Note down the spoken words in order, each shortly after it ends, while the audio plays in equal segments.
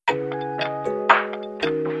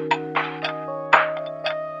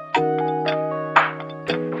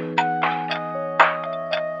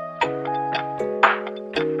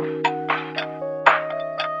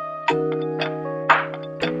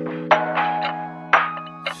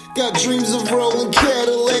Got dreams of rolling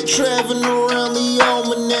Cadillac, traveling around the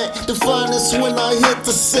almanac. The finest when I hit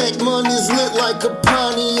the sack, money's lit like a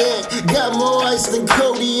Pontiac. Got more ice than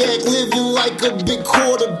Kodiak, living like a big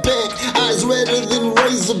quarterback. Eyes redder than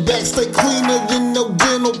Razorbacks, stay cleaner than no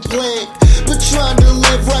dental plaque. But trying to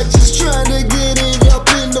live right, just trying to get it up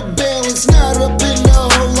in the balance. Not up in the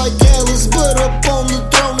hole like Alice, but up on the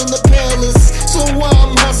throne in the palace. So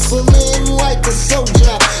I'm hustling like a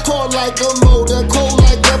soldier, hard like a motor, cold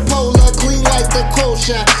like a polar, clean like the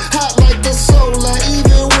kosher, hot like the solar.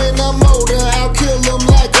 Even when I'm older, I'll kill them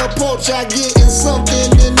like a poacher. Getting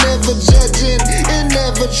something and never judging and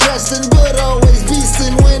never trusting, but always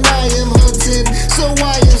beasting when I am hunting. So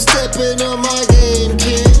I am stepping up my game,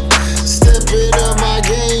 kid. Stepping up my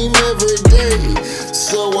game every day.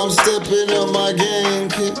 So I'm stepping up my game,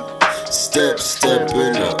 kid.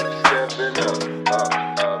 Stepping up.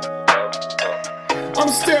 I'm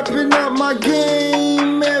stepping up my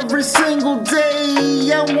game every single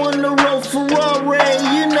day. I wanna roll Ferrari,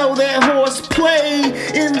 you know that horseplay.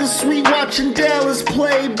 In the suite watching Dallas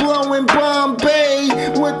play, blowing Bombay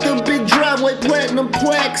with the big driveway, platinum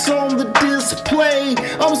plaques on the display.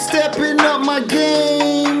 I'm stepping up my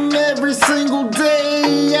game every single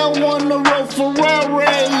day. I wanna roll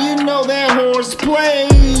Ferrari, you know that horseplay.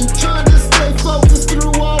 Trying to stay focused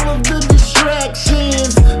through all of the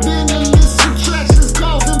distractions. Been in this attractions,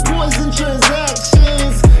 causing poison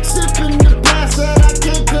transactions. Sipping the pass that I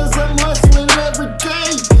can't, cause I'm hustling every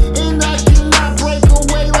day. And I cannot break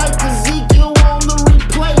away like Ezekiel on the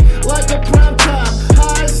replay. Like a prime time,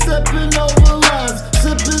 high stepping over lines,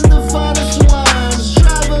 sipping the finest wines,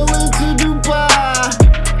 traveling to Dubai.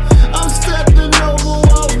 I'm stepping over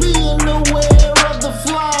while being aware of the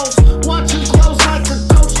flaws, watching close like a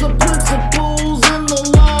coach, the principles and the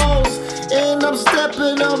laws. And I'm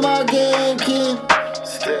stepping up my game, kid.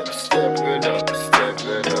 Stepping up.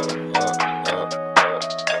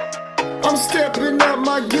 I'm stepping up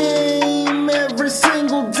my game every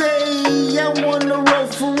single day. I wanna roll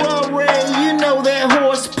Ferrari, you know that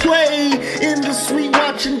horseplay. In the suite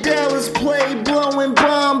watching Dallas play, blowing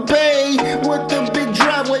Bombay with the big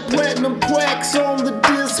driveway, platinum plaques on the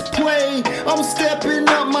display. I'm stepping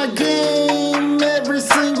up my game every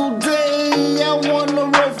single day. I wanna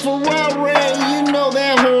roll Ferrari, you know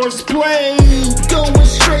that horseplay. Going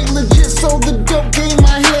straight legit, so the dope game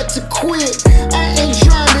I had to quit. I ain't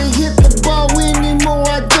trying to hit the ball anymore,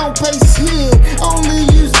 I don't pace hit. Only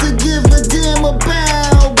used to give a damn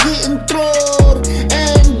about getting throwed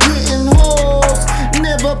and getting hoes.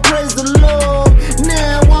 Never praise the Lord.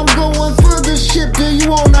 Now I'm going for the ship. Do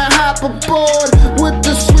you wanna hop aboard with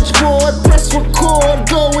the switchboard? Press record,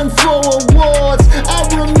 going for awards. I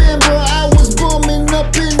remember I was bumming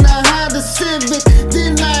up in the Honda Civic.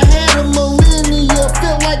 Then I had a millennia,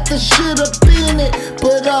 felt like the shit up in it.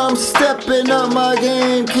 But I'm stepping up my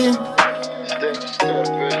game, kid.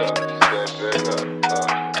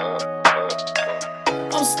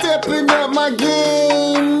 I'm stepping up my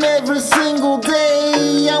game every single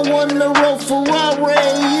day. I wanna roll Ferrari,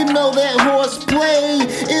 you know that horseplay.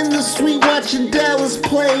 In the suite watching Dallas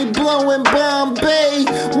play, blowing Bombay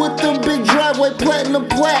with the big driveway, platinum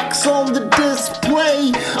plaques on the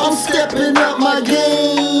display. I'm stepping up my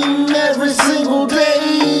game every single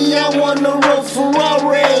day. I wanna